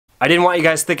I didn't want you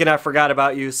guys thinking I forgot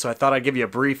about you, so I thought I'd give you a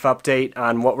brief update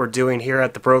on what we're doing here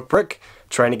at the BrokeBrick,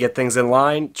 trying to get things in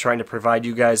line, trying to provide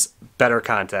you guys better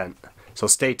content. So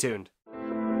stay tuned.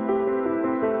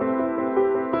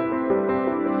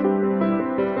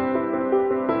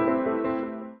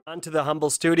 Onto the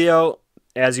humble studio.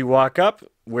 As you walk up,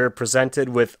 we're presented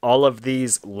with all of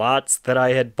these lots that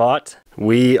I had bought.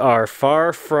 We are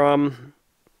far from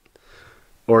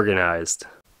organized.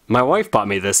 My wife bought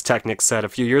me this Technic set a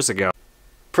few years ago.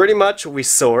 Pretty much we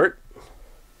sort,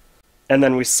 and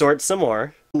then we sort some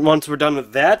more. Once we're done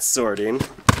with that sorting,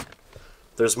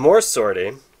 there's more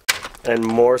sorting, and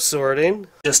more sorting.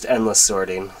 Just endless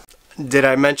sorting. Did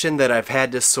I mention that I've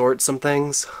had to sort some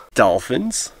things?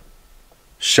 Dolphins,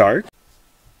 shark,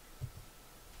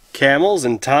 camels,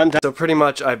 and tauntauns. So pretty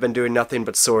much I've been doing nothing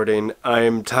but sorting.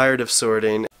 I'm tired of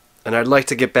sorting, and I'd like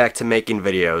to get back to making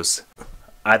videos.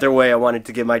 Either way, I wanted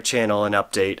to give my channel an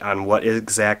update on what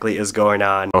exactly is going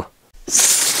on.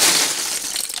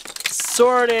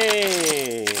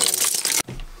 Sorting!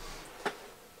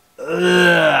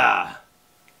 Ugh.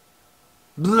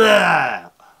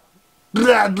 Blah!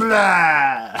 Blah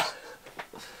blah!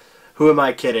 Who am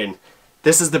I kidding?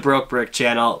 This is the BrokeBrick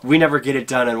channel. We never get it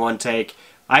done in one take.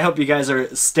 I hope you guys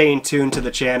are staying tuned to the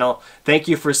channel. Thank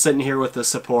you for sitting here with the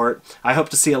support. I hope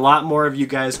to see a lot more of you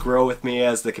guys grow with me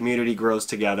as the community grows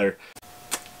together.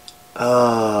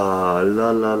 Oh,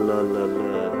 la la la la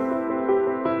la.